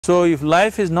So if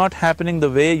life is not happening the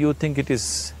way you think it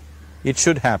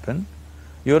should happen,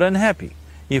 you're unhappy.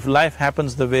 If life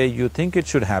happens the way you think it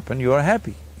should happen, you are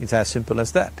happy. It's as simple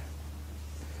as that.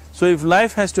 So if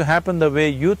life has to happen the way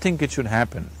you think it should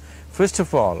happen, first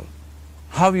of all,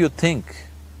 how you think,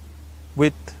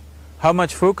 with how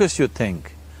much focus you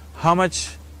think, how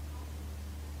much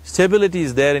stability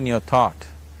is there in your thought,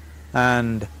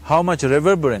 and how much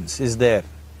reverberance is there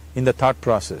in the thought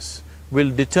process will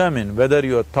determine whether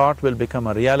your thought will become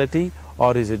a reality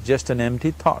or is it just an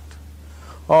empty thought.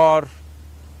 Or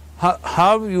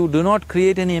how you do not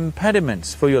create any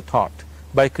impediments for your thought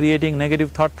by creating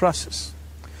negative thought process.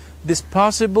 This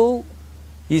possible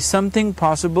is something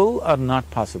possible or not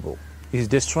possible, is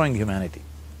destroying humanity.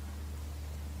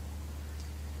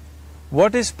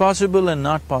 What is possible and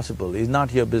not possible is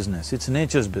not your business, it's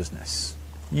nature's business.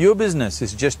 Your business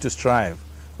is just to strive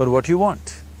for what you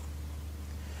want.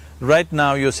 Right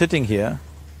now you're sitting here,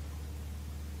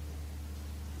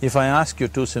 if I ask you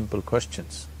two simple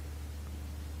questions,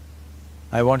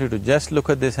 I want you to just look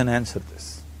at this and answer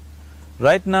this.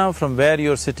 Right now from where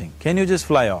you're sitting, can you just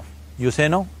fly off? You say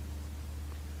no.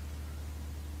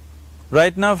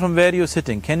 Right now from where you're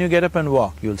sitting, can you get up and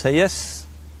walk? You'll say yes.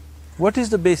 What is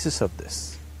the basis of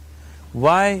this?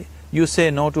 Why you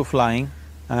say no to flying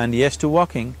and yes to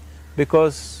walking?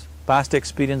 Because past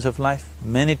experience of life,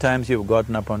 many times you've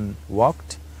gotten up and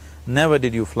walked, never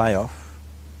did you fly off.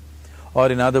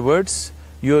 Or in other words,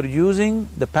 you're using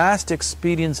the past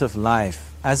experience of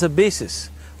life as a basis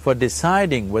for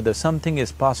deciding whether something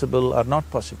is possible or not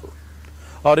possible.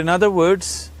 Or in other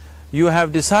words, you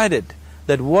have decided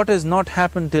that what has not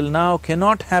happened till now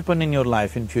cannot happen in your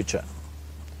life in future.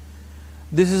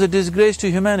 This is a disgrace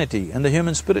to humanity and the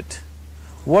human spirit.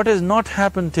 What has not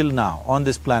happened till now on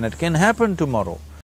this planet can happen tomorrow.